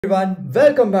Everyone,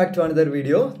 welcome back to another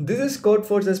video. This is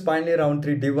Codeforces Pinely Round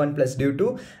 3 div 1 plus div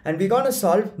 2 and we're gonna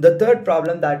solve the third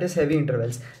problem, that is heavy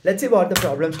intervals. Let's see what the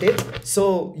problem states.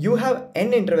 So you have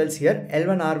n intervals here,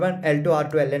 L1 R1, L2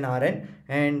 R2, Ln Rn,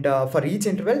 and for each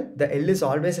interval the L is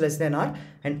always less than R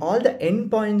and all the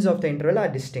endpoints of the interval are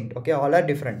distinct, okay, all are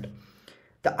different.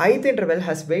 The ith interval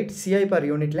has weight Ci per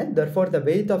unit length, therefore the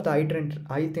weight of the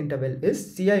ith interval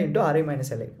is Ci into Ri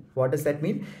minus Li. What does that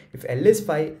mean? If L is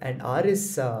 5 and R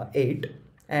is 8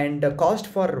 and the cost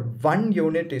for 1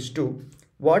 unit is 2,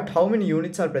 how many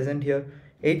units are present here?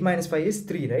 8 minus 5 is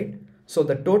 3, right? So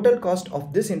the total cost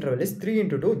of this interval is 3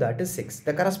 into 2, that is 6,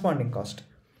 the corresponding cost.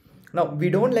 Now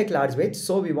we don't like large weights,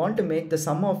 so we want to make the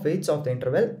sum of weights of the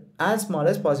interval as small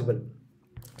as possible.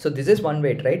 So this is one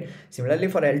weight, right? Similarly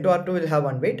for L2 R2 will have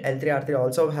one weight, L3 R3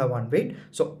 also have one weight.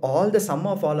 So all the sum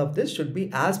of all of this should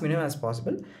be as minimum as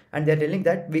possible. And they're telling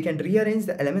that we can rearrange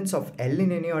the elements of L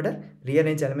in any order,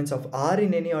 rearrange elements of R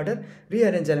in any order,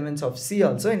 rearrange elements of C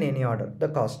also in any order, the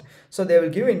cost. So they will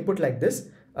give input like this,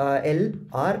 L,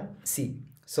 R, C.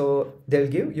 So they will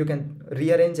give, you can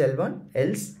rearrange L1,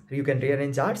 L's, you can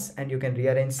rearrange R's and you can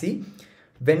rearrange C.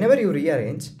 Whenever you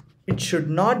rearrange, it should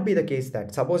not be the case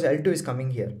that, suppose L2 is coming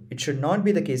here, it should not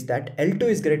be the case that L2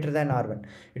 is greater than R1.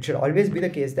 It should always be the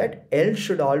case that L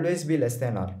should always be less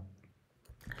than R.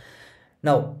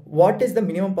 Now, what is the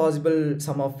minimum possible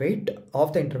sum of weight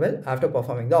of the interval after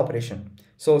performing the operation?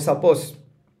 So suppose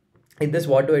in this,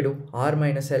 what do I do? R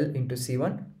minus L into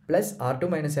C1 plus R2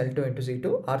 minus L2 into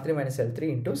C2, R3 minus L3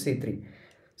 into C3.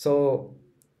 So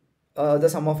the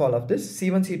sum of all of this,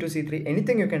 C1, C2, C3,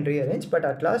 anything you can rearrange, but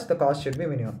at last the cost should be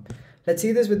minimum. Let's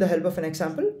see this with the help of an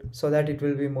example so that it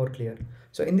will be more clear.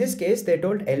 So in this case, they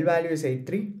told L value is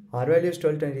 83, R value is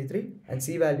 1223 and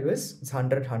C value is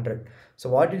 100. So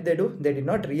what did they do? They did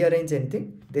not rearrange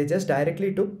anything. They just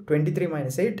directly took 23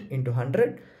 minus 8 into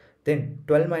 100, then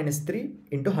 12 minus 3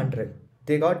 into 100.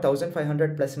 They got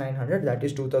 1500 plus 900, that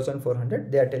is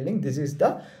 2400. They are telling this is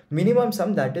the minimum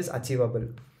sum that is achievable.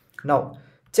 Now,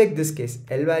 check this case.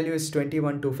 L value is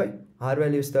 2125, R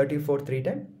value is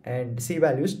 34310 and C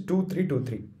value is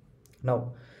 2323.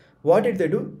 Now, what did they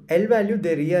do? L value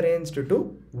they rearranged to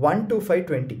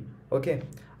 12520. Okay.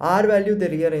 R value they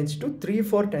rearranged to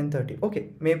 341030. Okay.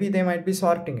 Maybe they might be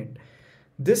sorting it.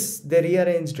 This they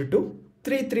rearranged to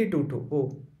 3322.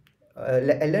 Oh,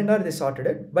 L and R they sorted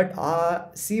it, but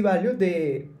C value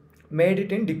they made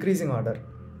it in decreasing order.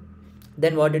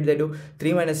 Then what did they do?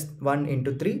 3 minus 1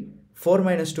 into 3. 4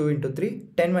 minus 2 into 3,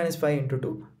 10 minus 5 into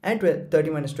 2 and 30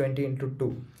 minus 20 into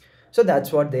 2. So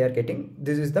that's what they are getting.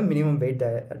 This is the minimum weight they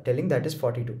are telling, that is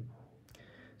 42.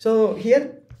 So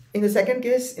here in the second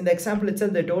case, in the example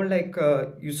itself, they told like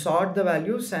you sort the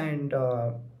values and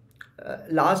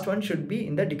last one should be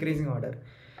in the decreasing order.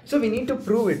 So we need to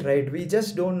prove it, right? We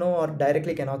just don't know or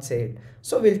directly cannot say it.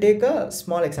 So we'll take a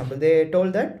small example. They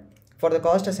told that for the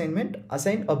cost assignment,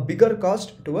 assign a bigger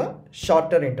cost to a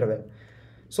shorter interval.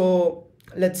 So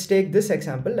let's take this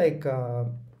example, like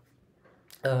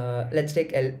let's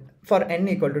take L for n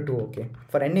equal to 2. Okay,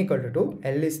 for n equal to 2,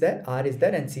 L is there, R is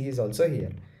there and C is also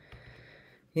here.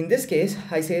 In this case,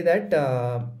 I say that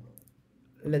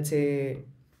let's say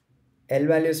L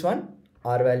value is 1,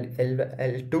 R value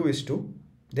L2 is 2,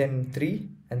 then 3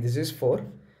 and this is 4,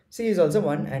 C is also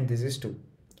 1 and this is 2.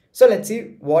 So let's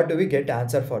see what do we get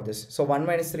answer for this. So 1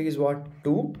 minus 3 is what?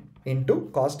 2 into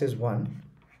cost is 1.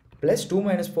 Plus 2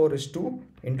 minus 4 is 2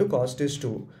 into cost is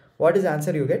 2. What is the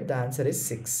answer you get? The answer is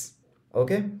 6.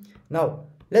 Okay. Now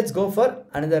let's go for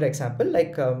another example.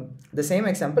 Like the same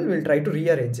example, we'll try to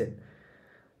rearrange it.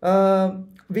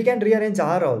 We can rearrange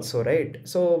R also, right?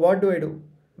 So what do?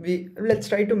 Let's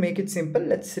try to make it simple.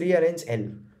 Let's rearrange L.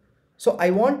 So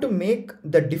I want to make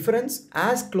the difference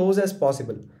as close as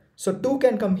possible. So 2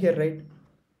 can come here, right?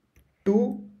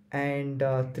 2 and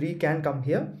 3 can come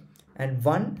here. And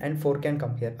 1 and 4 can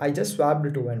come here. I just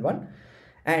swapped 2 and 1.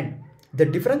 And the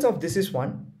difference of this is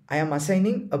 1. I am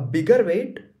assigning a bigger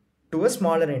weight to a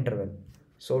smaller interval.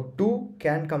 So 2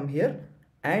 can come here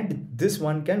and this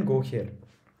one can go here.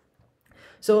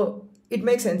 So it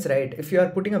makes sense, right? If you are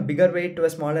putting a bigger weight to a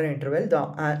smaller interval,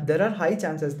 there are high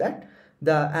chances that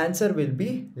the answer will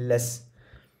be less.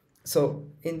 So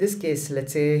in this case,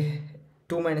 let's say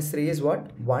 2 minus 3 is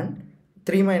what? 1.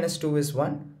 3 minus 2 is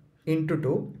 1 into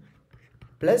 2.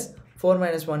 Plus 4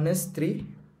 minus 1 is 3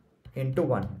 into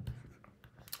 1.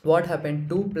 What happened?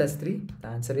 2 plus 3, the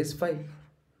answer is 5.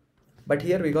 But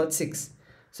here we got 6.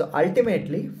 So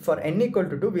ultimately for n equal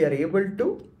to 2, we are able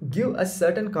to give a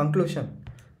certain conclusion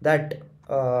that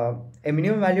a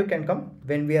minimum value can come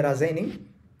when we are assigning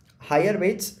higher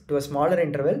weights to a smaller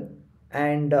interval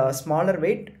and smaller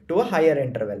weight to a higher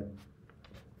interval.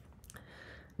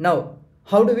 Now,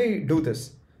 how do we do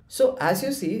this? So as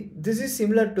you see, this is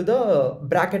similar to the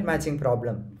bracket matching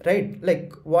problem, right?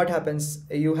 Like what happens,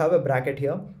 you have a bracket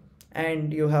here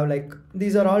and you have like,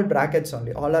 these are all brackets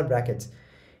only, all are brackets.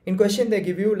 In question, they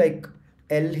give you like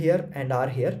L here and R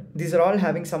here. These are all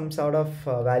having some sort of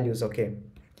values, okay?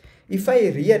 If I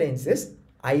rearrange this,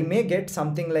 I may get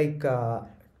something like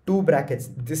two brackets.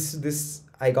 This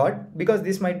I got because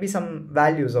this might be some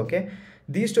values, okay?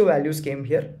 These two values came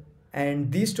here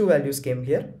and these two values came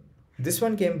here. This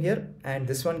one came here and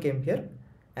this one came here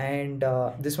and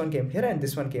this one came here and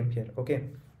this one came here, okay?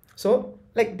 So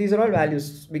like these are all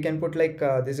values. We can put like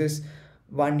this is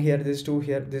 1 here, this 2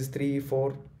 here, this 3,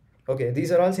 4. Okay,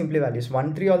 these are all simply values.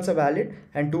 1, 3 also valid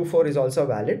and 2, 4 is also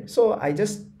valid. So I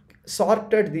just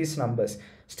sorted these numbers.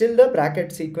 Still the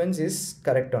bracket sequence is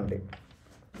correct only.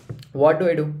 What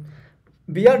do?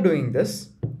 We are doing this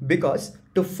because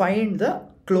to find the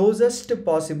closest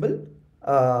possible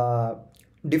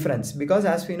difference, because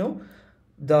as we know,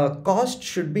 the cost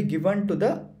should be given to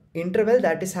the interval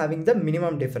that is having the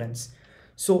minimum difference.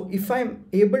 So if I'm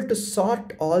able to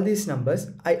sort all these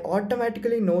numbers, I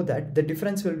automatically know that the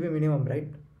difference will be minimum, right?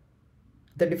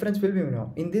 The difference will be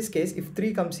minimum. In this case, if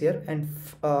 3 comes here and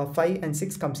 5 and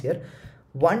 6 comes here,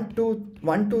 1,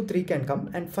 2, 3 can come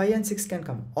and 5 and 6 can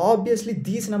come. Obviously,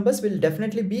 these numbers will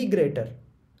definitely be greater,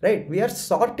 right? We are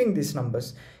sorting these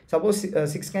numbers. Suppose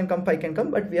 6 can come, 5 can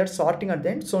come, but we are sorting at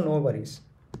the end, so no worries.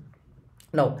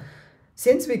 Now,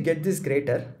 since we get this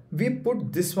greater, we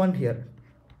put this one here,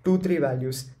 2, 3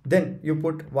 values. Then you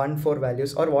put 1, 4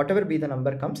 values or whatever be the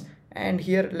number comes. And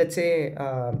here, let's say,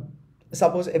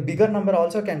 suppose a bigger number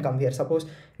also can come here. Suppose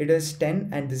it is 10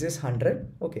 and this is 100.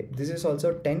 Okay, this is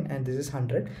also 10 and this is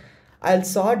 100. I'll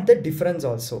sort the difference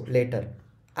also later.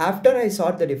 After I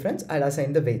sort the difference, I'll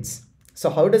assign the weights. So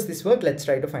how does this work? Let's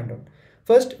try to find out.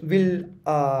 First, we'll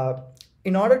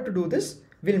in order to do this,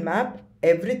 we'll map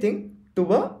everything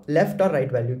to a left or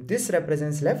right value. This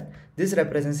represents left, this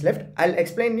represents left. I'll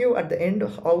explain you at the end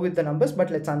how with the numbers, but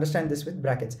let's understand this with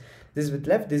brackets. This is with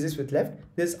left, this is with left,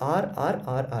 this R, R,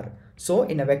 R, R. So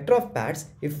in a vector of pairs,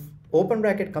 if open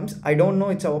bracket comes, I don't know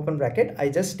it's an open bracket, I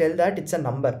just tell that it's a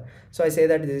number. So I say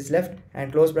that this is left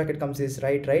and close bracket comes is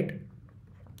right, right,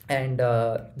 and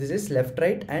this is left,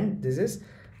 right, and this is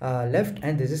left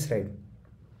and this is right.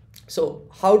 So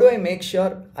how do I make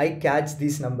sure I catch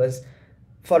these numbers?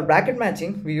 For bracket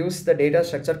matching, we use the data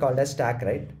structure called as stack,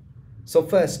 right? So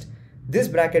first, this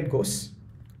bracket goes,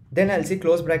 then I'll see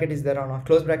close bracket is there or not,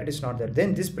 close bracket is not there,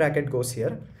 then this bracket goes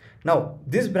here. Now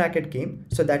this bracket came,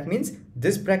 so that means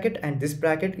this bracket and this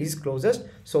bracket is closest.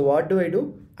 So what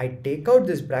do? I take out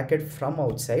this bracket from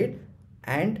outside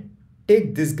and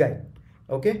take this guy,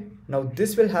 okay? Now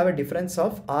this will have a difference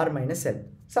of R minus L.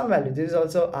 Some value, this is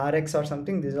also Rx or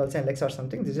something, this is also Lx or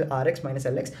something, this is Rx minus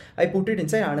Lx. I put it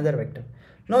inside another vector.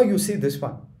 Now you see this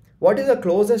one. What is the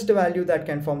closest value that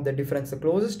can form the difference? The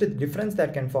closest difference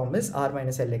that can form is R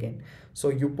minus L again. So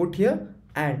you put here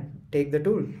and take the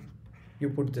tool. You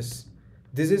put this.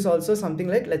 This is also something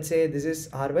like, let's say this is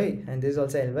Ry and this is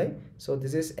also Ly. So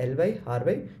this is Ly,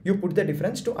 Ry. You put the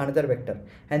difference to another vector.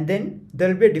 And then there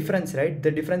will be a difference, right?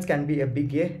 The difference can be a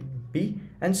big A, B,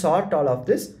 and sort all of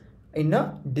this in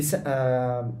a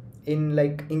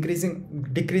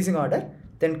decreasing order.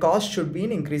 Then cost should be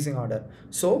in increasing order.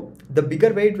 So the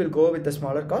bigger weight will go with the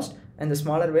smaller cost and the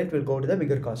smaller weight will go to the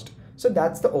bigger cost. So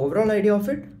that's the overall idea of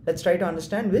it. Let's try to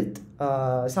understand with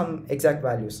some exact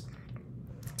values.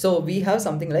 So we have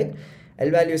something like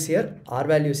L values here, R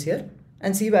values here,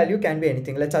 and C value can be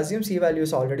anything. Let's assume C value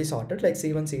is already sorted, like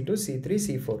C1, C2, C3,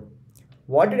 C4.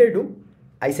 What did I do?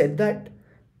 I said that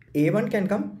A1 can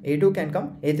come, A2 can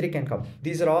come, A3 can come.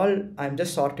 These are all, I'm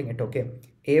just sorting it, okay?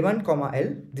 A1 comma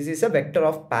L, this is a vector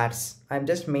of pairs. I'm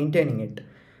just maintaining it.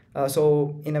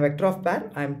 So in a vector of pair,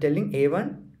 I'm telling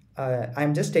A1,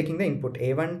 I'm just taking the input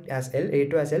A1 as L,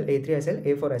 A2 as L, A3 as L,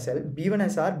 A4 as L, B1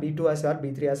 as R, B2 as R,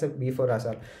 B3 as L, B4 as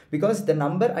R. Because the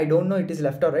number, I don't know it is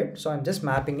left or right. So I'm just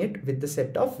mapping it with the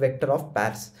set of vector of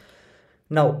pairs.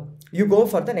 Now you go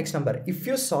for the next number. If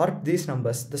you sort these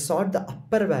numbers, sort the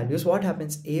upper values, what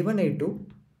happens? A1, A2,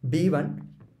 B1,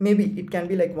 maybe it can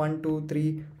be like 1, 2,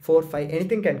 3, 4, 5,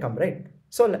 anything can come, right?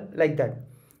 So like that.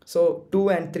 So 2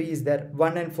 and 3 is there,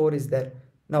 1 and 4 is there.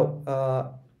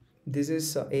 Now this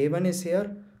is A1 is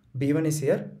here, B1 is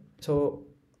here. So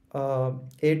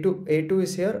A2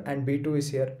 is here and B2 is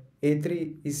here.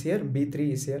 A3 is here,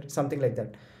 B3 is here, something like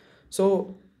that.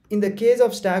 So in the case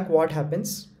of stack, what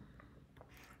happens?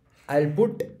 I'll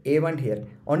put A1 here.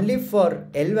 Only for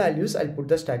L values, I'll put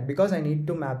the stack because I need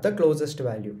to map the closest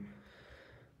value.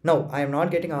 Now I am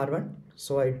not getting R1,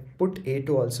 so I put A2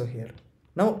 also here.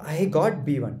 Now I got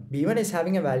B1. B1 is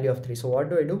having a value of 3. So what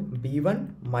do?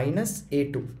 B1 minus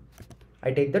A2.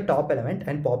 I take the top element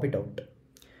and pop it out.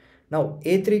 Now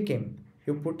A3 came.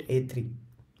 You put A3.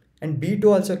 And B2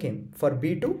 also came. For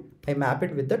B2, I map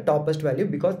it with the topmost value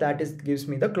because that gives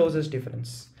me the closest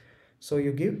difference. So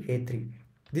you give A3.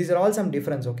 These are all some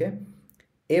difference, okay?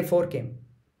 A4 came.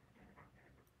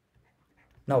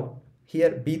 Now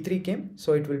here B3 came,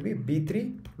 so it will be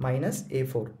B3 minus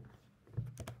A4.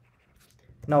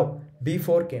 Now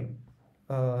B4 came,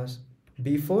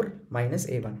 B4 minus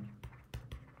A1.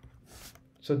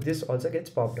 So this also gets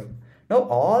popped out. Now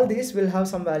all these will have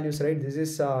some values, right? This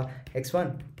is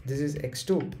x1, this is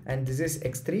x2, and this is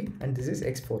x3, and this is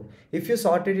x4. If you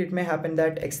sort it, it may happen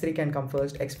that x3 can come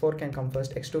first, x4 can come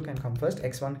first, x2 can come first,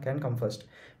 x1 can come first,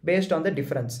 based on the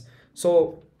difference.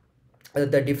 So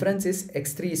the difference is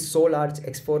x3 is so large,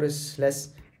 x4 is less,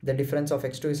 the difference of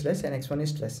x2 is less, and x1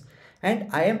 is less. And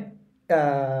I am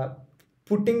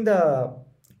putting the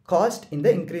cost in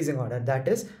the increasing order. That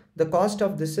is, the cost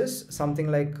of this is something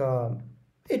like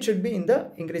it should be in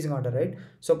the increasing order, right?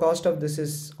 So cost of this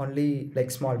is only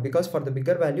like small, because for the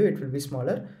bigger value it will be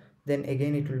smaller, then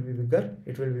again it will be bigger,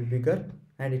 it will be bigger,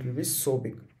 and it will be so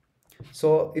big.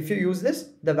 So if you use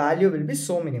this, the value will be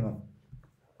so minimum.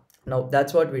 Now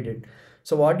that's what we did.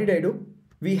 So what did I do?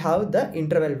 We have the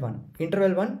interval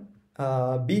 1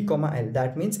 B comma L,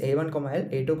 that means A1 comma L,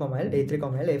 A2 comma L, A3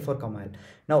 comma L, A4 comma L.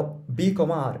 Now B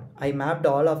comma R, I mapped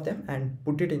all of them and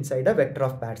put it inside a vector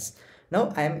of pairs.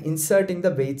 Now I am inserting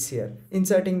the weights here.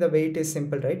 Inserting the weight is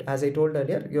simple, right? As I told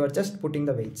earlier, you are just putting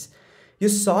the weights. You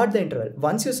sort the interval.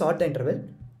 Once you sort the interval,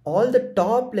 all the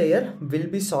top layer will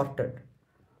be sorted.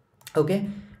 Okay.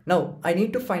 Now I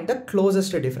need to find the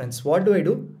closest difference. What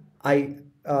do? I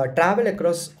travel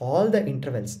across all the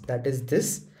intervals, that is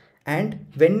this, and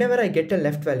whenever I get a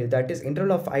left value, that is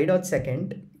interval of I dot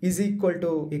second is equal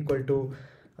to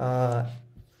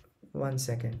 1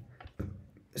 second.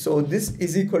 So this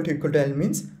is equal to L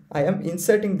means I am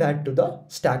inserting that to the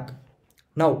stack.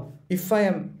 Now if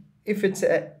it's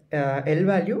a L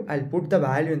value, I'll put the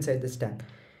value inside the stack.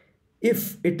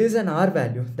 If it is an R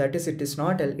value, that is it is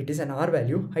not L, it is an R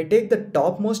value, I take the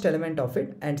topmost element of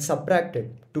it and subtract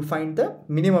it to find the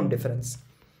minimum difference.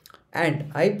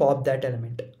 And I pop that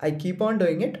element. I keep on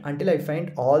doing it until I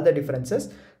find all the differences.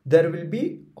 There will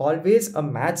be always a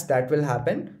match that will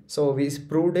happen. So we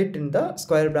proved it in the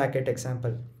square bracket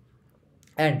example.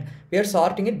 And we are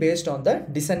sorting it based on the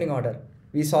descending order.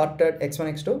 We sorted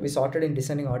x1, x2, we sorted in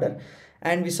descending order,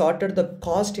 and we sorted the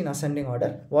cost in ascending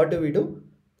order. What do?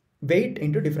 Weight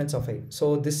into difference of I.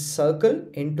 So this circle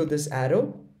into this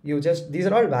arrow, these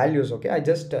are all values, okay? I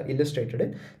just illustrated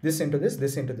it. This into this,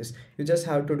 this into this. You just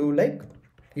have to do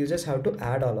you just have to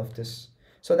add all of this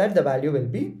so that the value will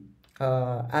be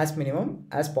as minimum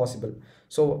as possible.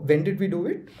 So when did we do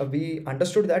it? We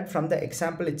understood that from the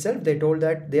example itself. They told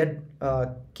that they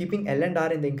are keeping L and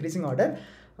R in the increasing order,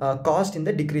 cost in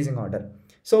the decreasing order.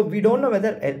 So we don't know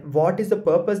whether what is the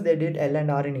purpose they did L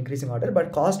and R in increasing order,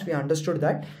 but cost, we understood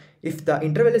that if the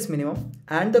interval is minimum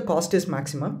and the cost is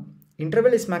maximum,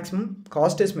 interval is maximum,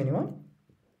 cost is minimum,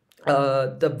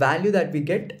 the value that we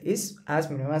get is as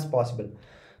minimum as possible.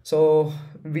 So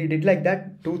we did like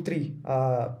that 2 3.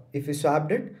 If we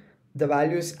swapped it, the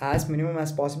value is as minimum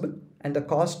as possible, and the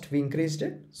cost we increased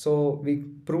it, so we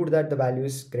proved that the value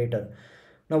is greater.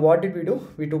 Now what did we do?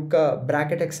 We took a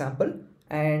bracket example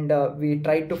and we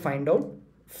tried to find out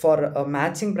for a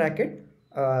matching bracket,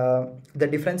 the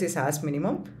difference is as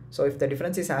minimum. So if the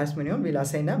difference is as minimum, we'll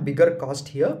assign a bigger cost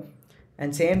here.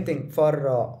 And same thing for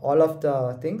all of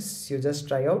the things, you just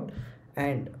try out.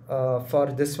 And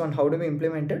for this one, how do we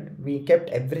implement it? We kept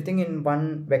everything in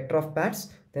one vector of pairs,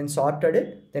 then sorted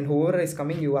it, then whoever is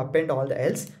coming, you append all the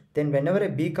else. Then whenever a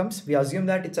B comes, we assume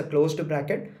that it's a closed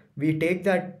bracket. We take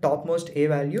that topmost A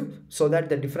value so that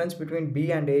the difference between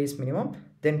B and A is minimum.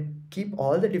 Then keep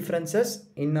all the differences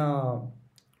in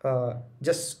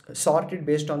just sort it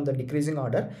based on the decreasing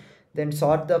order. Then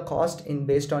sort the cost in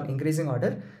based on increasing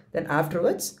order. Then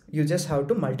afterwards, you just have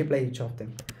to multiply each of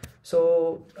them.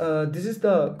 So this is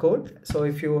the code. So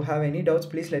if you have any doubts,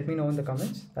 please let me know in the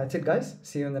comments. That's it, guys.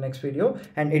 See you in the next video.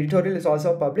 And editorial is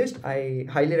also published. I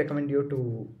highly recommend you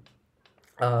to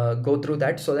go through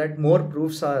that so that more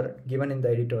proofs are given in the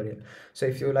editorial. So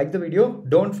if you like the video,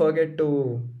 don't forget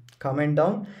to comment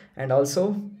down. And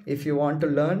also, if you want to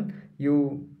learn,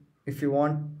 if you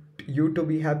want you to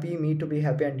be happy, me to be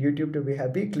happy, and YouTube to be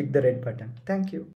happy, click the red button. Thank you.